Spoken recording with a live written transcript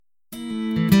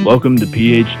Welcome to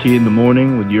PHT in the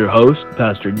Morning with your host,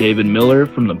 Pastor David Miller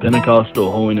from the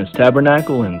Pentecostal Holiness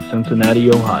Tabernacle in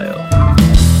Cincinnati, Ohio.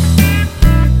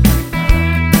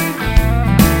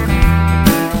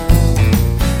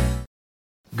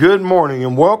 Good morning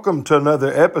and welcome to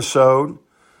another episode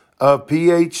of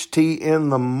PHT in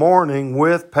the Morning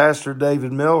with Pastor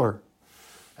David Miller.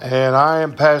 And I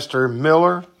am Pastor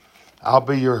Miller. I'll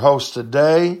be your host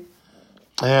today.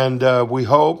 And we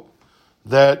hope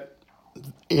that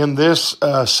in this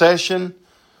session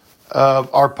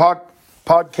of our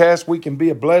podcast, we can be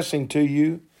a blessing to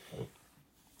you.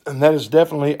 And that is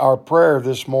definitely our prayer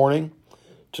this morning,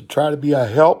 to try to be a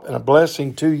help and a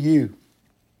blessing to you.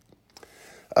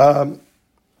 The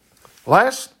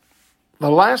last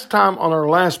time on our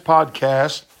last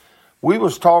podcast, we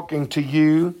was talking to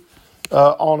you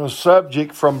on a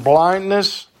subject from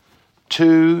blindness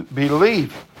to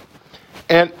belief.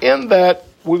 And in that,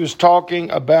 we was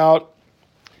talking about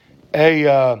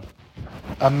a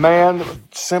man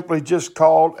simply just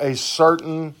called a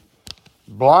certain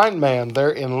blind man there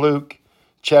in Luke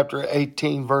chapter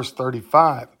 18, verse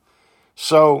 35.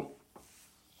 So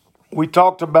we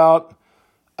talked about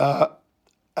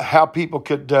how people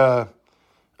could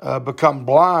become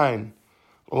blind,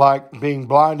 like being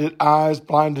blinded eyes,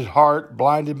 blinded heart,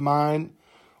 blinded mind,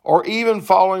 or even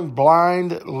following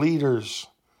blind leaders.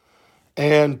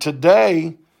 And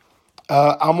today,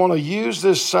 I'm going to use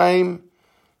this same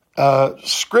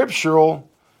scripture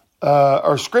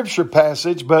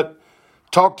passage, but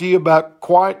talk to you about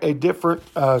quite a different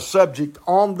subject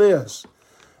on this.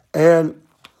 And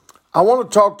I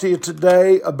want to talk to you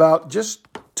today about just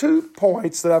 2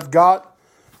 points that I've got,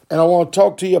 and I want to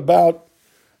talk to you about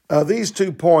these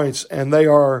 2 points, and they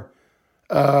are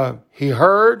he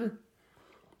heard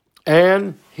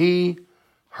and he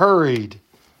hurried.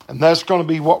 And that's going to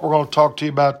be what we're going to talk to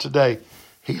you about today.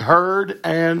 He heard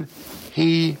and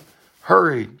he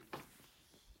hurried.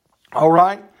 All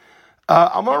right.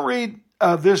 I'm going to read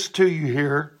this to you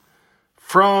here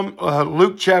from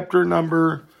Luke chapter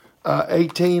number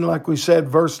 18, like we said,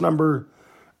 verse number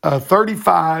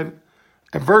 35.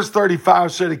 And verse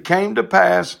 35 said, "It came to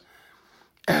pass,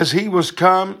 as he was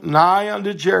come nigh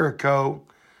unto Jericho,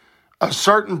 a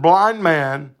certain blind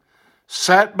man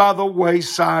sat by the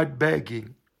wayside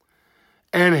begging.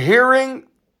 And hearing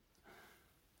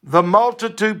the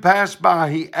multitude pass by,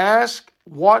 he asked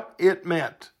what it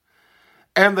meant.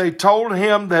 And they told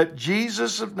him that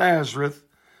Jesus of Nazareth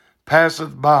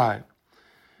passeth by.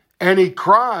 And he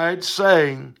cried,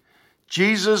 saying,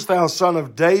 Jesus, thou son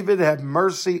of David, have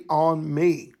mercy on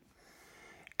me.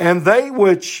 And they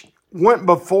which went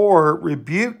before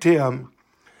rebuked him,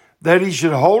 that he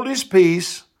should hold his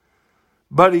peace.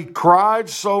 But he cried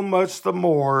so much the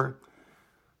more,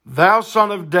 Thou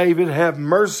son of David, have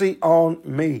mercy on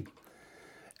me.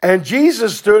 And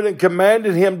Jesus stood and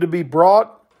commanded him to be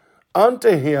brought unto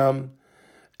him.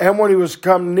 And when he was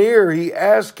come near, he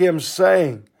asked him,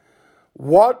 saying,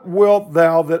 What wilt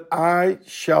thou that I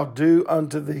shall do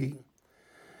unto thee?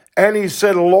 And he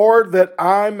said, Lord, that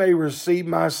I may receive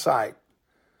my sight.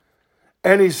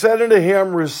 And he said unto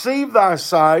him, Receive thy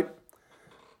sight,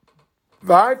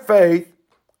 thy faith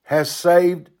has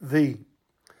saved thee.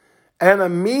 And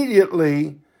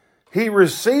immediately he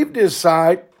received his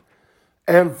sight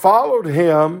and followed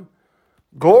him,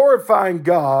 glorifying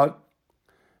God.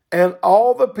 And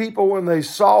all the people, when they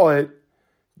saw it,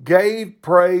 gave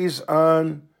praise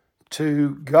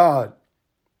unto God."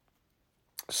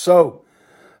 So,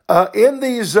 in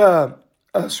these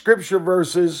scripture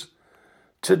verses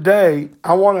today,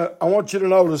 I want you to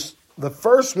notice the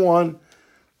first one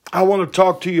I want to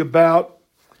talk to you about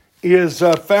is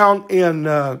found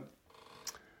in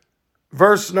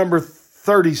verse number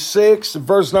 36.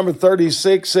 Verse number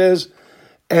 36 says,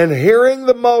 "And hearing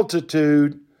the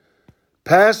multitude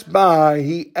pass by,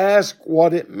 he asked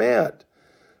what it meant."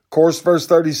 Of course, verse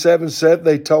 37 said,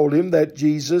 they told him that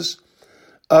Jesus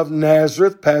of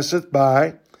Nazareth passeth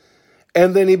by.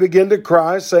 And then he began to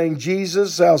cry, saying,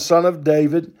 Jesus, thou son of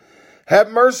David,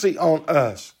 have mercy on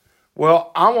us.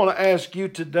 Well, I want to ask you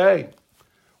today,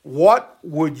 what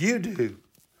would you do?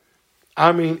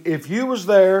 I mean, if you was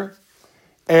there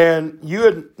and you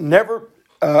had never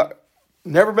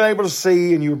been able to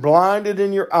see, and you were blinded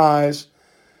in your eyes,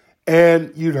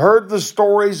 and you'd heard the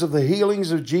stories of the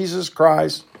healings of Jesus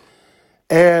Christ,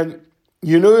 and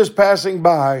you knew he was passing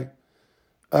by,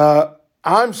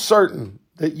 I'm certain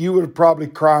that you would have probably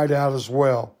cried out as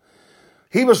well.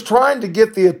 He was trying to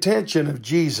get the attention of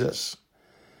Jesus,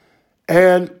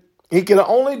 and he can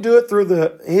only do it through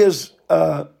his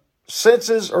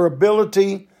senses or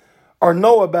ability, or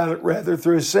know about it rather,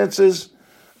 through his senses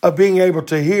of being able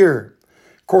to hear.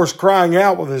 Of course, crying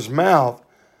out with his mouth.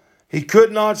 He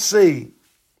could not see.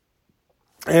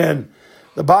 And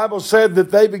the Bible said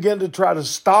that they began to try to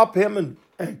stop him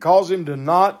and cause him to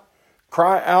not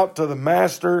cry out to the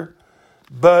master.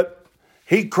 But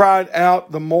he cried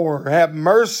out the more, "Have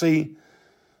mercy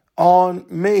on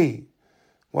me."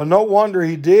 Well, no wonder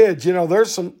he did. You know,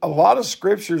 there's a lot of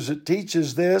scriptures that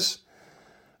teaches this.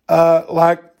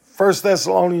 Like 1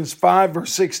 Thessalonians 5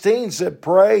 verse 16 said,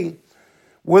 "Pray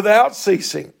without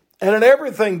ceasing, and in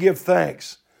everything give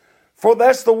thanks. For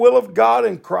that's the will of God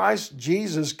in Christ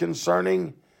Jesus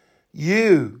concerning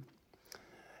you."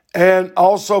 And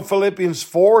also Philippians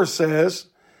 4 says,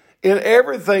 "In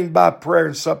everything by prayer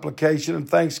and supplication and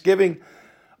thanksgiving."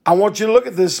 I want you to look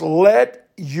at this. "Let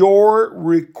your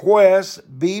requests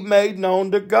be made known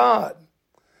to God."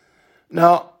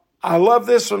 Now, I love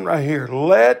this one right here.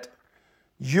 Let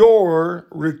your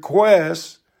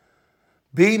requests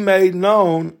be made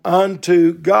known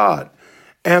unto God.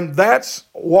 And that's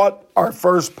what our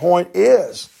first point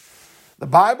is. The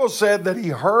Bible said that he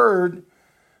heard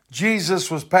Jesus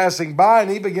was passing by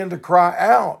and he began to cry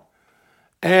out.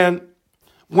 And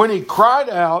when he cried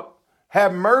out,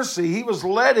 "Have mercy," he was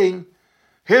letting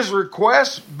his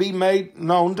request be made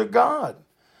known to God.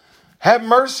 "Have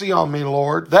mercy on me,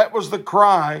 Lord." That was the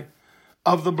cry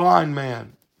of the blind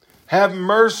man. "Have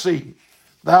mercy,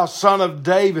 thou Son of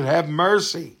David, have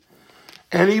mercy."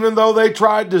 And even though they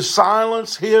tried to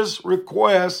silence his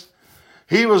request,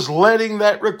 he was letting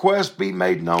that request be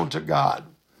made known to God.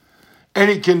 And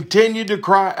he continued to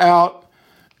cry out,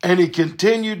 and he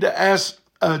continued to ask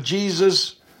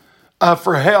Jesus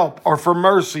for help, or for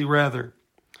mercy rather.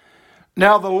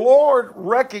 Now the Lord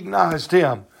recognized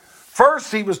him.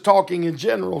 First, he was talking in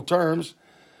general terms,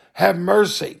 "Have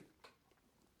mercy."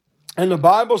 And the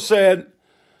Bible said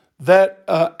that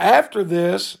after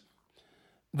this,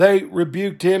 they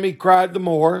rebuked him. He cried the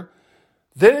more.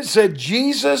 Then it said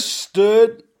Jesus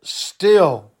stood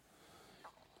still.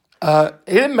 It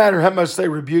didn't matter how much they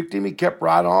rebuked him. He kept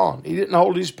right on. He didn't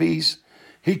hold his peace.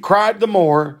 He cried the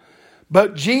more,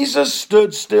 but Jesus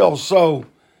stood still. So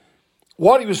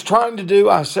what he was trying to do,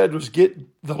 I said, was get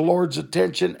the Lord's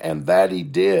attention, and that he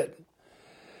did.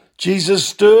 Jesus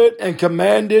stood and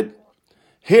commanded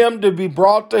him to be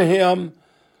brought to him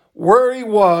where he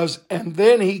was, and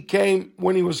then he came,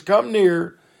 when he was come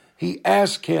near, he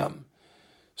asked him.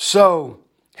 So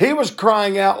he was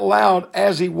crying out loud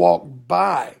as he walked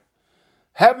by,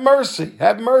 "Have mercy,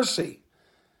 have mercy."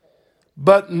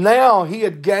 But now he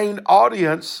had gained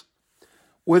audience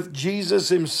with Jesus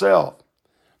himself.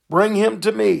 "Bring him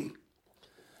to me."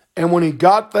 And when he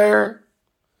got there,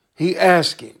 he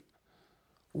asked him,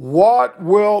 "What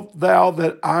wilt thou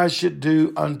that I should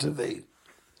do unto thee?"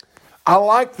 I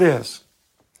like this.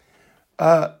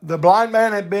 The blind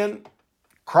man had been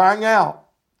crying out.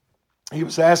 He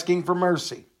was asking for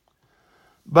mercy.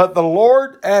 But the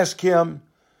Lord asked him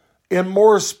in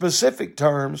more specific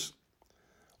terms,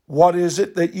 "What is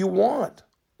it that you want?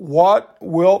 What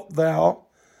wilt thou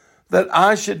that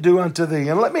I should do unto thee?"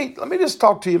 And let me just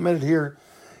talk to you a minute here.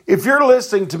 If you're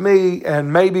listening to me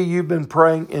and maybe you've been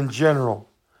praying in general,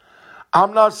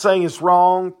 I'm not saying it's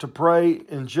wrong to pray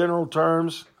in general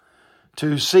terms,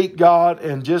 to seek God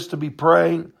and just to be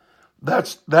praying.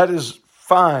 That is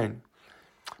fine.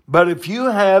 But if you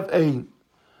have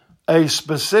a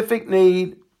specific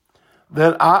need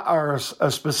or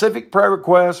a specific prayer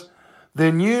request,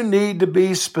 then you need to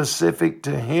be specific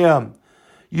to him.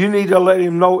 You need to let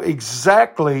him know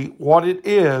exactly what it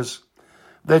is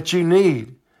that you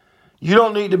need. You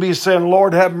don't need to be saying,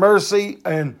 "Lord, have mercy,"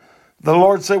 and the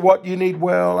Lord said, "What you need?"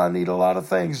 "Well, I need a lot of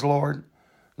things, Lord."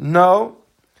 No,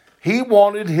 he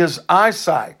wanted his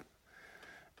eyesight.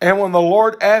 And when the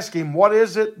Lord asked him, "What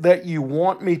is it that you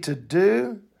want me to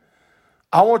do?"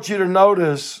 I want you to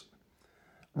notice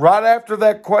right after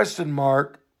that question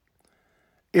mark,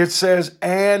 it says,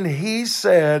 "And he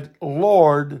said,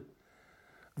 Lord,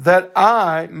 that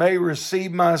I may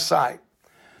receive my sight."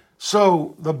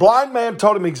 So the blind man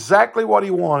told him exactly what he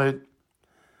wanted.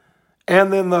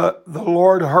 And then the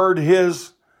Lord heard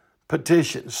his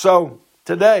petition. So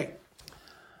today,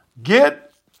 get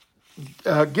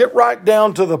right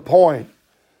down to the point.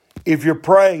 If you're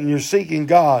praying, you're seeking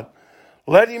God,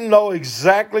 let him know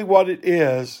exactly what it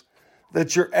is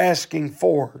that you're asking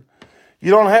for.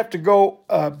 You don't have to go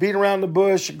beat around the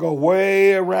bush and go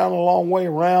way around, a long way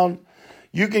around.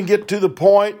 You can get to the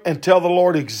point and tell the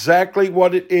Lord exactly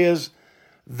what it is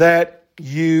that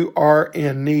you are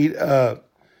in need of.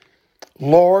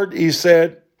 "Lord," he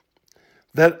said,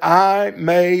 "that I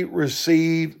may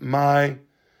receive my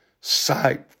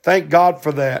sight." Thank God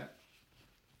for that.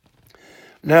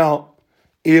 Now,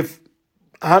 if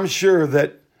I'm sure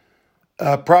that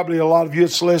probably a lot of you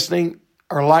that's listening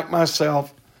are like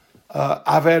myself.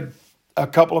 I've had a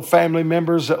couple of family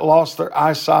members that lost their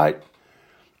eyesight.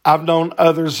 I've known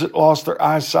others that lost their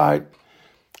eyesight.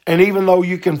 And even though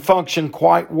you can function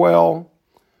quite well,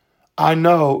 I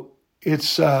know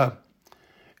it's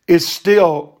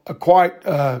still a quite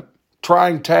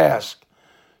trying task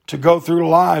to go through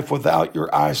life without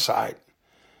your eyesight.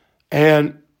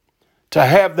 And to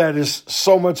have that is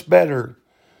so much better.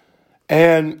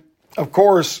 And of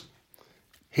course,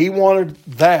 he wanted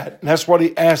that. And that's what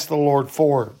he asked the Lord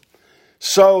for.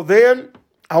 So then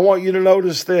I want you to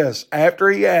notice this. After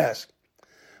he asked,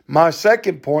 my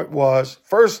second point was,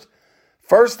 first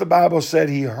the Bible said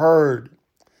he heard.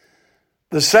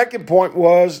 The second point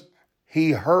was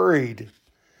he hurried.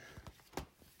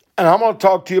 And I'm going to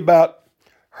talk to you about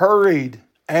hurried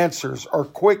answers or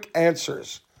quick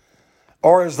answers.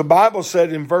 Or as the Bible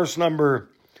said in verse number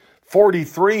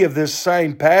 43 of this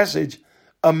same passage,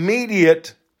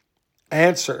 immediate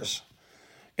answers.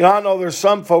 You know, I know there's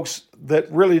some folks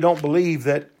that really don't believe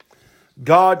that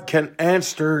God can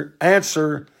answer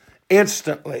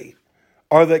instantly,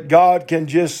 or that God can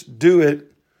just do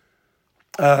it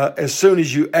as soon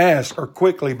as you ask or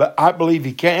quickly, but I believe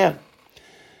he can.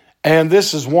 And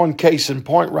this is one case in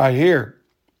point right here.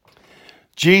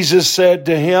 Jesus said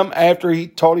to him after he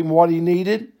told him what he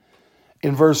needed,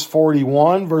 in verse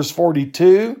 41, verse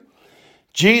 42,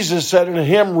 Jesus said unto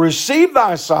him, receive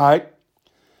thy sight,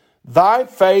 thy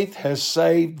faith has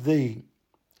saved thee.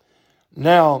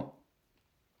 Now,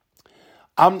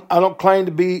 I don't claim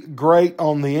to be great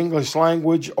on the English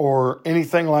language or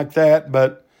anything like that,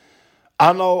 but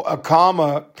I know a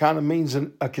comma kind of means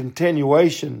a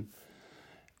continuation.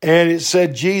 And it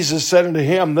said, Jesus said unto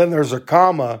him, then there's a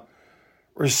comma,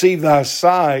 receive thy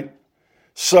sight.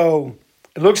 So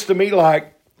it looks to me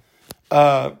like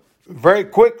very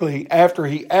quickly after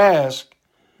he asked,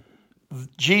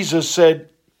 Jesus said,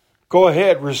 go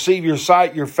ahead, receive your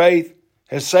sight, your faith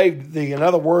has saved thee. In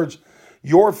other words,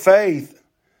 your faith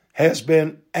has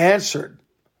been answered.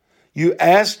 You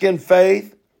ask in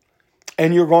faith,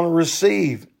 and you're going to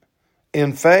receive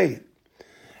in faith.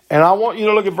 And I want you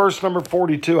to look at verse number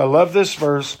 42. I love this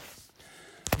verse.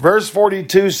 Verse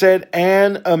 42 said,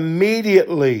 and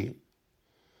immediately.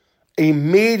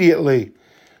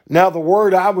 Now the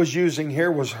word I was using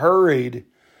here was hurried.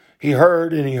 He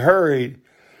heard and he hurried.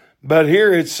 But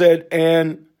here it said,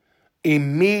 and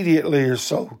immediately or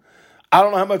so. I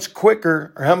don't know how much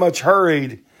quicker or how much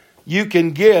hurried you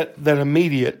can get than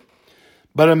immediate.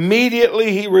 But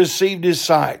immediately he received his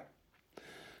sight.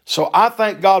 So I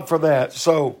thank God for that.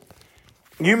 So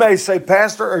you may say,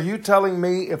 Pastor, are you telling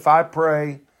me if I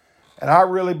pray and I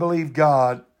really believe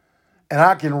God and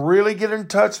I can really get in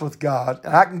touch with God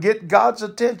and I can get God's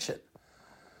attention,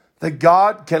 that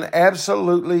God can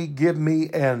absolutely give me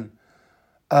an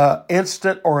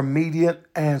instant or immediate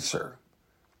answer?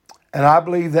 And I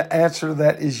believe the answer to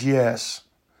that is yes.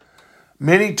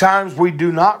 Many times we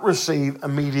do not receive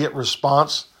immediate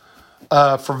response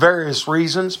for various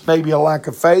reasons. Maybe a lack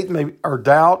of faith, maybe or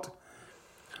doubt,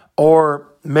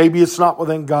 or maybe it's not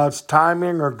within God's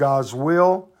timing or God's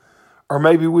will, or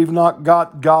maybe we've not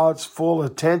got God's full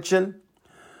attention.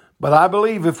 But I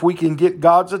believe if we can get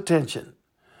God's attention,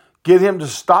 get him to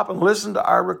stop and listen to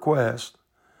our request,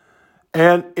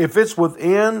 and if it's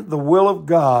within the will of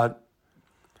God,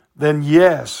 then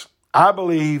yes, I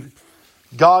believe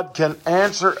God can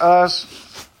answer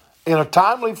us in a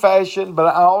timely fashion, but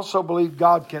I also believe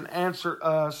God can answer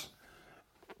us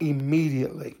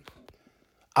immediately.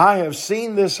 I have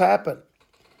seen this happen.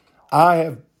 I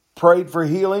have prayed for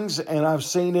healings, and I've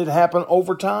seen it happen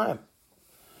over time.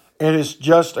 And it's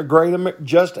just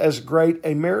as great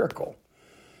a miracle.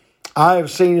 I have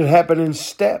seen it happen in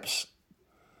steps,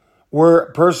 where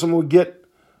a person would get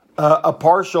a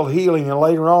partial healing and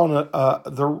later on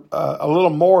a little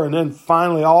more, and then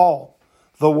finally all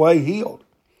the way healed.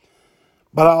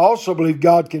 But I also believe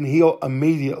God can heal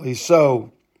immediately.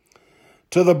 So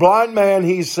to the blind man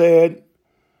he said,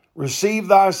 receive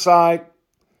thy sight,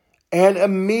 and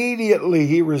immediately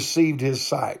he received his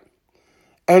sight.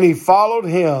 And he followed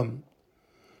him.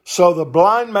 So the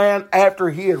blind man, after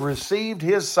he had received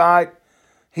his sight,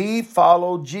 he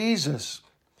followed Jesus.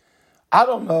 I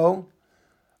don't know.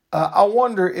 I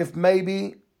wonder if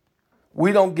maybe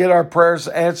we don't get our prayers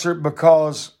answered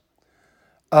because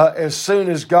as soon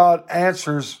as God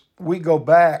answers, we go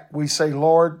back. We say,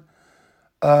 Lord,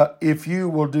 if you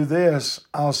will do this,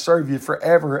 I'll serve you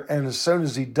forever. And as soon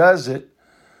as he does it,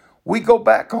 we go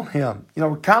back on him. You know,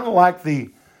 we're kind of like the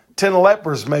 10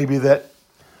 lepers maybe, that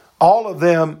all of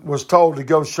them was told to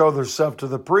go show themselves to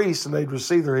the priest and they'd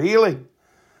receive their healing.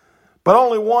 But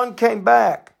only one came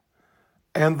back.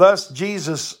 And thus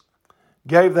Jesus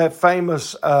gave that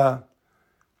famous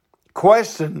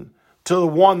question to the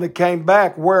one that came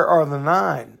back, where are the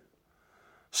 9?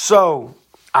 So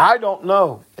I don't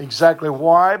know exactly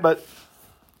why, but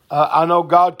I know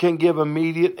God can give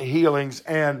immediate healings.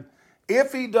 And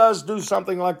if he does do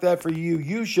something like that for you,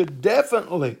 you should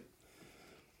definitely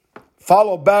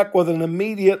follow back with an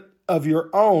immediate of your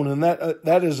own. And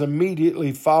that is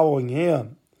immediately following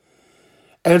him.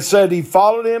 And said he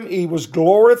followed him. He was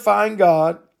glorifying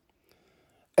God.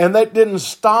 And that didn't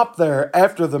stop there.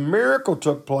 After the miracle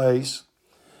took place,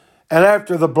 and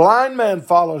after the blind man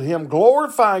followed him,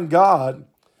 glorifying God,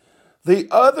 the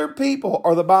other people,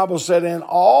 or the Bible said, and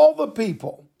all the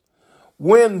people,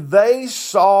 when they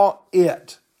saw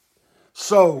it.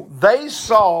 So they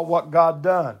saw what God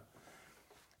done.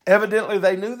 Evidently,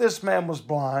 they knew this man was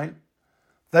blind.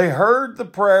 They heard the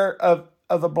prayer of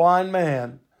the blind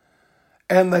man,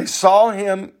 and they saw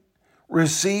him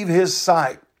receive his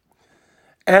sight.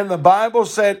 And the Bible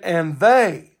said, and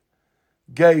they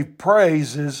gave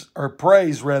praise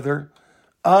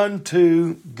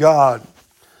unto God.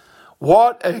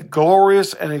 What a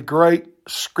glorious and a great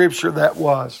scripture that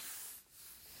was.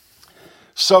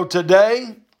 So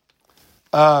today,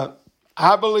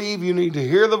 I believe you need to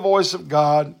hear the voice of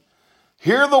God,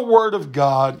 hear the word of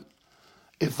God.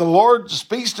 If the Lord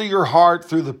speaks to your heart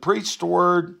through the preached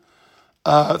word,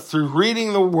 through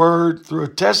reading the word, through a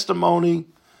testimony,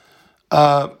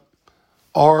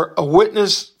 or a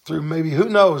witness, through maybe, who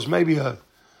knows, maybe a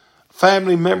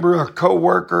family member, a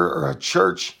co-worker, or a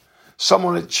church,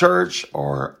 someone at church,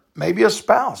 or maybe a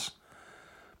spouse.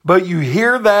 But you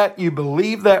hear that, you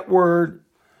believe that word,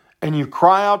 and you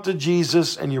cry out to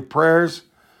Jesus, and your prayers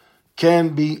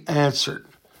can be answered.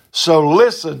 So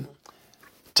listen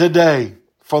today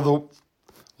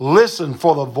listen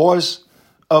for the voice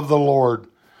of the Lord,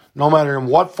 no matter in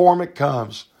what form it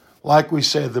comes. Like we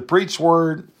said, the preached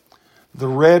word, the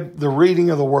reading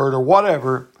of the word, or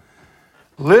whatever.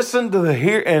 Listen to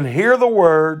hear the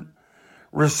word,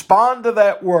 respond to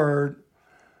that word,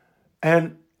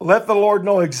 and let the Lord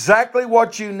know exactly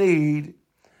what you need.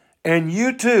 And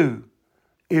you too,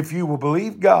 if you will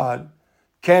believe God,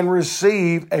 can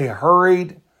receive a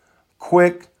hurried,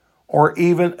 quick, or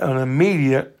even an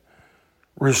immediate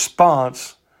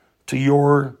response to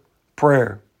your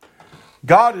prayer.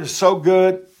 God is so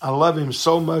good. I love him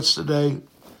so much today.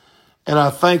 And I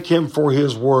thank him for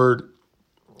his word.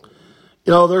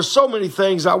 You know, there's so many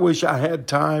things I wish I had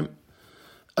time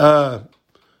to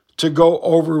go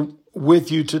over with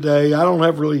you today. I don't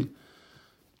have really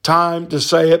time to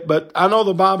say it, but I know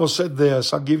the Bible said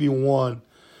this. I'll give you one.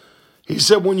 He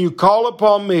said, when you call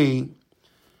upon me,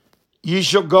 ye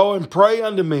shall go and pray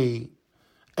unto me,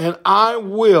 and I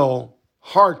will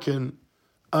hearken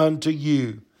unto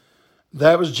you.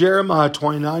 That was Jeremiah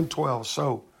 29:12.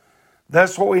 So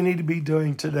that's what we need to be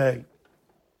doing today.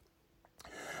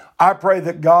 I pray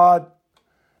that God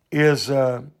is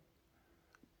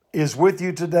with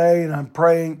you today, and I'm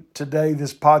praying today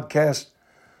this podcast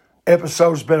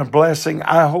episode has been a blessing.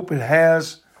 I hope it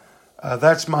has.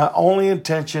 That's my only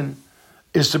intention,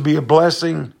 is to be a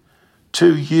blessing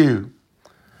to you.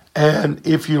 And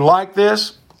if you like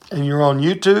this and you're on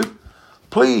YouTube,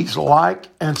 please like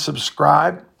and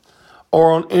subscribe,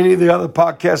 or on any of the other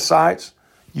podcast sites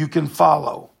you can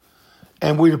follow.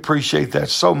 And we'd appreciate that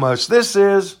so much. This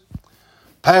is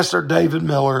Pastor David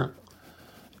Miller,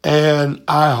 and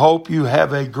I hope you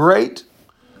have a great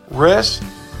rest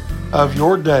of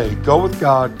your day. Go with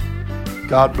God.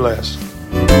 God bless.